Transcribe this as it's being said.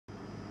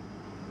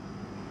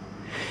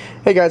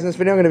Hey guys, in this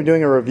video I'm going to be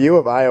doing a review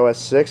of iOS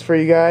 6 for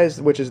you guys,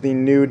 which is the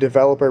new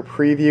developer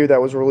preview that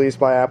was released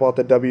by Apple at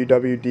the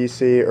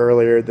WWDC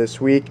earlier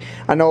this week.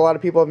 I know a lot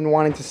of people have been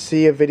wanting to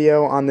see a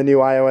video on the new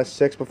iOS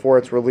 6 before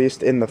it's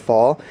released in the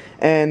fall,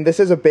 and this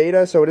is a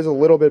beta, so it is a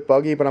little bit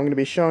buggy, but I'm going to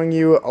be showing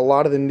you a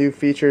lot of the new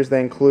features they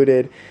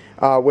included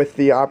with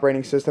the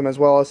operating system, as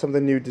well as some of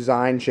the new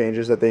design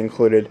changes that they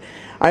included.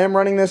 I am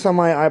running this on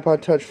my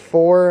iPod Touch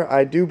 4.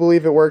 I do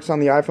believe it works on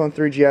the iPhone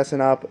 3GS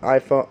and up,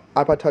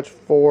 iPod Touch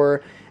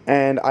 4,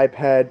 and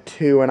iPad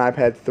 2 and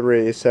iPad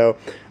 3. So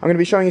I'm going to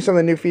be showing you some of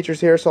the new features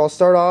here. So I'll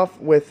start off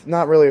with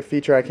not really a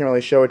feature, I can't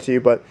really show it to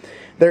you, but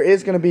there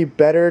is going to be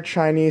better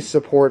Chinese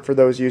support for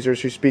those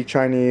users who speak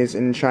Chinese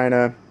in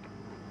China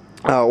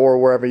or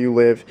wherever you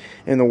live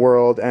in the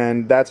world,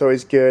 and that's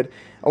always good.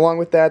 Along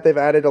with that, they've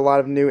added a lot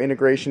of new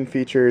integration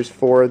features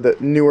for the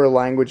newer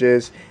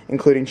languages,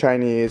 including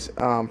Chinese,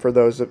 for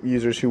those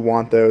users who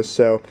want those,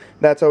 so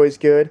that's always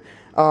good.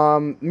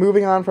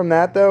 Moving on from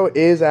that, though,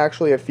 is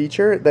actually a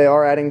feature. They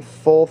are adding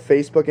full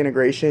Facebook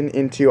integration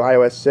into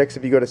iOS 6.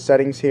 If you go to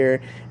settings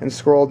here and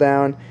scroll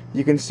down,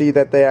 you can see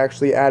that they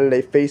actually added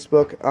a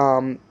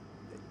Facebook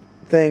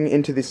thing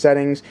into the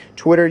settings.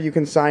 Twitter, you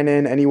can sign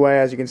in anyway.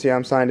 As you can see,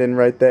 I'm signed in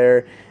right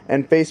there.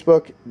 And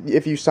Facebook,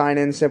 if you sign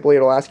in simply,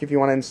 it'll ask you if you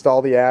want to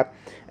install the app,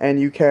 and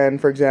you can,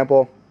 for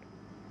example,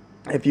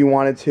 if you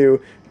wanted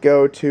to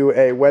go to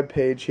a web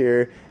page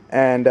here,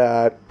 and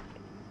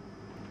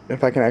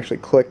if I can actually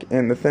click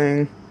in the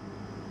thing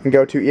and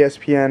go to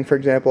ESPN, for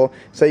example,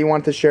 say you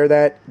want to share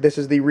that, this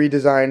is the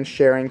redesigned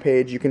sharing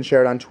page. You can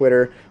share it on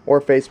Twitter or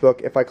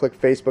Facebook. If I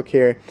click Facebook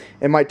here,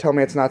 it might tell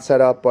me it's not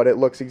set up, but it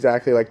looks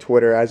exactly like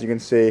Twitter, as you can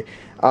see.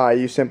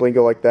 You simply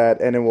go like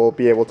that, and it will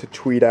be able to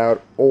tweet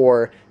out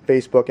or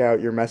Facebook out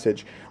your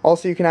message.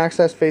 Also, you can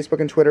access Facebook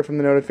and Twitter from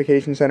the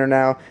notification center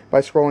now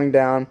by scrolling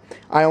down.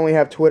 I only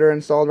have Twitter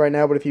installed right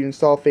now, but if you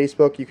install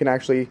Facebook, you can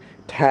actually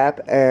tap,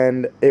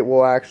 and it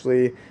will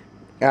actually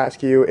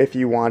ask you if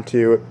you want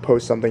to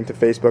post something to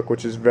Facebook,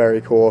 which is very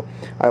cool.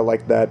 I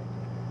like that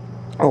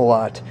a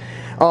lot.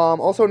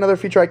 Also, another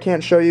feature I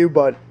can't show you,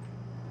 but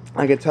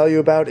I can tell you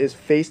about, is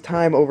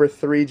FaceTime over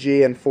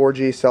 3G and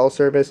 4G cell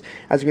service.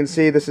 As you can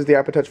see, this is the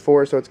iPod Touch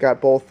 4, so it's got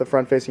both the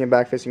front-facing and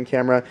back-facing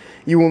camera.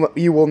 You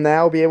will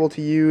now be able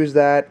to use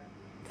that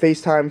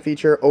FaceTime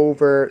feature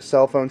over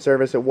cell phone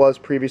service. It was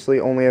previously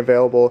only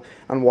available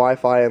on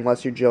Wi-Fi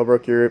unless you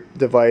jailbroke your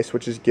device,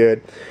 which is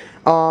good.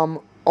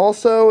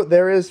 Also,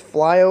 there is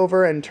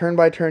flyover and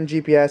turn-by-turn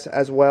GPS,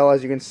 as well,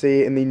 as you can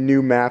see in the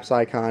new Maps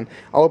icon.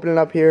 I'll open it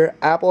up here.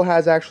 Apple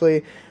has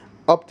actually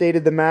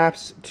updated the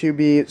maps to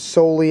be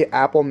solely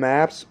Apple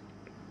Maps.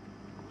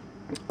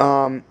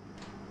 I'm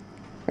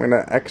going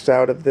to X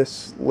out of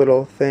this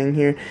little thing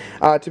here.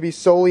 To be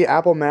solely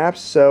Apple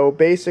Maps, so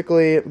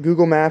basically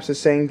Google Maps is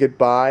saying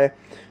goodbye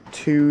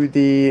to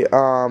the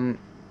iPhone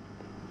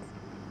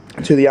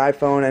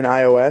and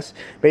iOS.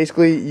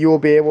 Basically, you will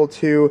be able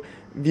to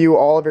view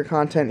all of your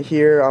content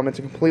here. It's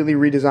a completely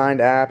redesigned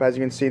app. As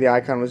you can see, the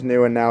icon was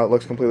new and now it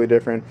looks completely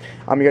different.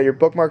 You got your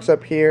bookmarks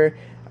up here,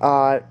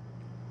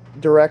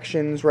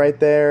 directions right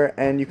there,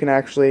 and you can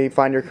actually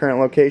find your current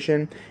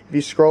location. If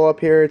you scroll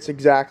up here, it's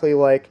exactly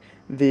like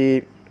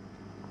the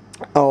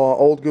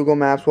old Google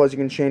Maps was. You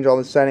can change all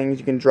the settings.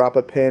 You can drop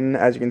a pin,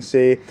 as you can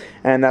see,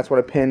 and that's what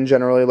a pin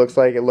generally looks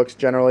like. It looks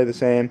generally the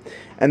same.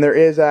 And there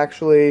is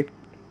actually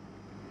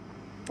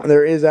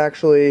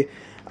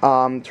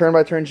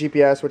turn-by-turn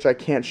GPS, which I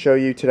can't show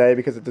you today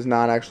because it does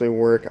not actually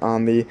work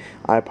on the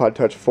iPod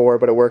Touch 4,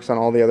 but it works on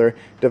all the other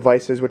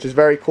devices, which is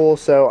very cool.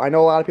 So I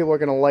know a lot of people are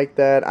going to like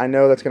that. I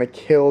know that's going to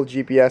kill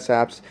GPS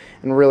apps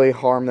and really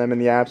harm them in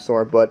the App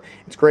Store, but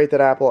it's great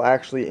that Apple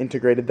actually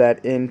integrated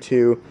that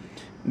into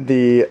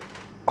the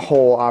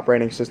whole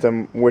operating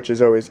system, which is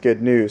always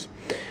good news.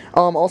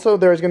 Also,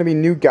 there's going to be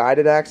new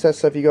guided access,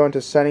 so if you go into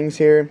settings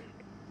here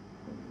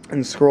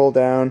and scroll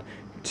down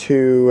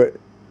to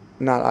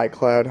not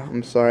iCloud,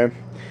 I'm sorry,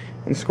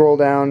 and scroll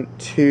down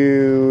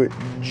to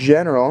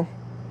General,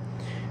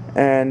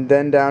 and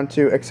then down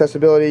to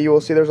Accessibility, you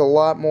will see there's a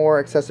lot more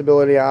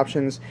accessibility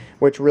options,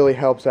 which really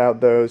helps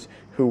out those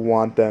who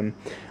want them.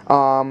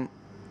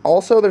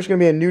 Also, there's going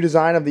to be a new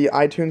design of the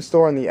iTunes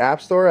Store and the App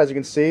Store. As you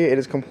can see, it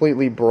is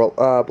completely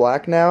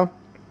black now,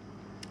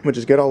 which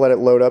is good. I'll let it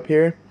load up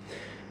here.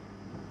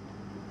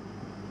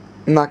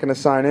 I'm not going to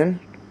sign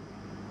in.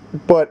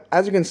 But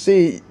as you can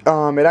see,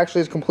 it actually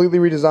is completely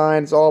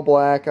redesigned. It's all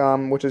black,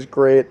 which is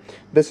great.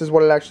 This is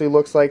what it actually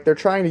looks like. They're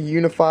trying to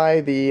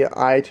unify the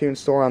iTunes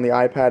Store on the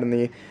iPad and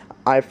the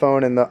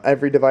iPhone and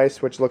every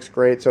device, which looks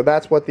great. So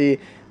that's what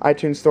the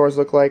iTunes stores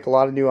look like. A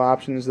lot of new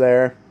options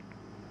there.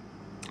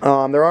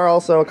 There are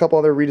also a couple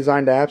other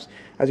redesigned apps.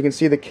 As you can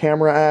see, the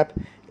camera app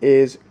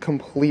is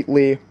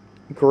completely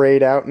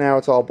grayed out now.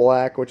 It's all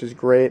black, which is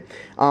great.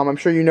 I'm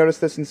sure you noticed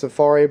this in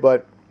Safari,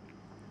 but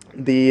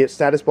the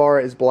status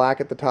bar is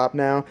black at the top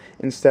now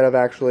instead of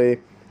actually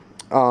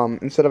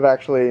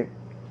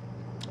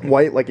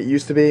white like it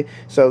used to be.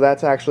 So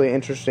that's actually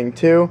interesting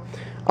too.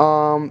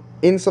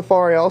 In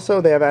Safari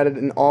also, they have added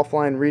an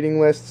offline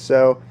reading list.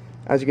 So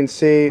As you can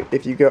see,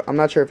 if you go, I'm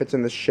not sure if it's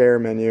in the share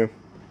menu.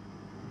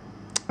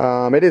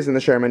 It is in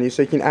the share menu,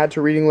 so you can add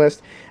to reading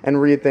list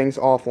and read things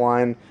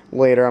offline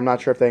later. I'm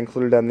not sure if they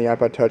included that in the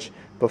iPod Touch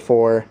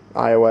before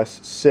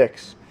iOS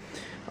 6.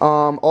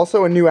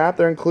 Also, a new app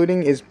they're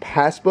including is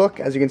Passbook.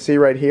 As you can see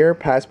right here,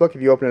 Passbook,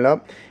 if you open it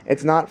up,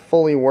 it's not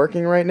fully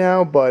working right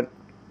now, but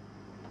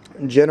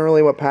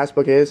generally what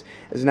Passbook is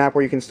an app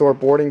where you can store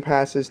boarding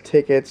passes,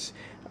 tickets,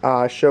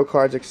 show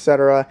cards,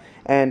 etc.,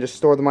 and just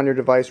store them on your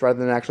device rather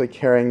than actually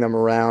carrying them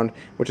around,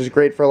 which is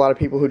great for a lot of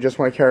people who just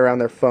want to carry around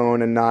their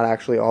phone and not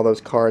actually all those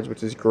cards,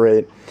 which is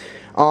great.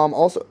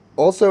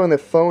 Also in the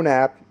phone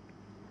app,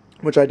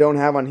 which I don't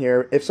have on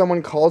here, if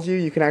someone calls you,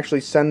 you can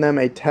actually send them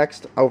a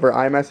text over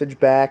iMessage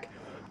back.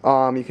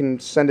 You can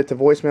send it to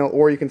voicemail,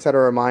 or you can set a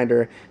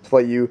reminder to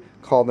let you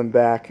call them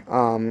back,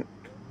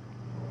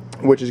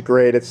 which is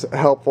great. It's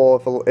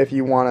helpful if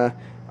you want to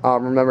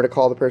remember to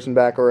call the person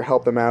back or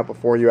help them out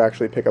before you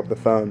actually pick up the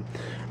phone.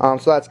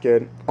 So that's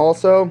good.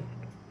 Also,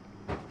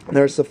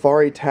 there's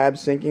Safari tab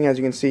syncing. As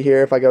you can see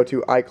here, if I go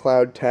to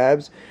iCloud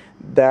tabs,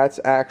 that's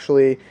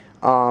actually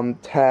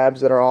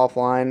tabs that are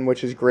offline,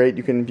 which is great.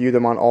 You can view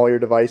them on all your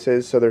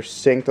devices, so they're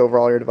synced over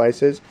all your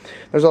devices.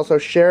 There's also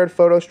shared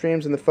photo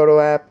streams in the photo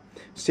app,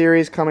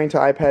 series coming to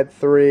iPad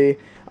 3,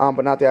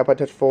 but not the iPod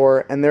Touch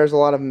 4, and there's a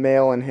lot of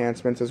mail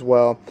enhancements as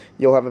well.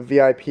 You'll have a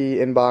VIP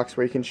inbox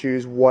where you can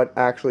choose what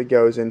actually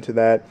goes into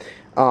that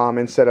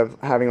instead of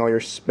having all your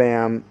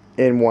spam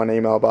in one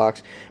email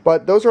box.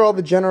 But those are all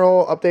the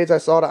general updates I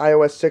saw to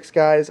iOS 6,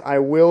 guys. I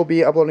will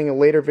be uploading a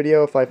later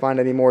video if I find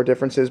any more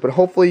differences, but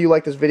hopefully you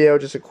like this video,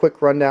 just a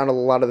quick rundown of a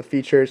lot of the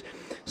features.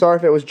 Sorry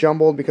if it was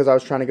jumbled because I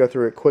was trying to go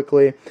through it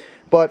quickly.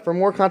 But for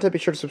more content, be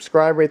sure to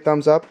subscribe, rate,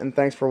 thumbs up, and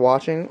thanks for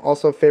watching.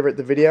 Also, favorite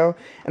the video.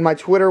 And my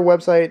Twitter,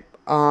 website,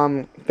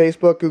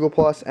 Facebook,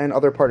 Google+, and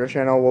other partner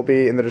channel will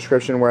be in the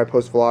description where I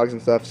post vlogs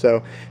and stuff.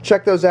 So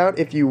check those out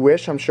if you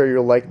wish. I'm sure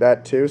you'll like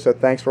that too. So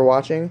thanks for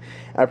watching.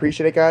 I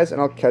appreciate it, guys,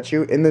 and I'll catch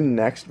you in the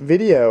next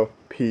video.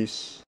 Peace.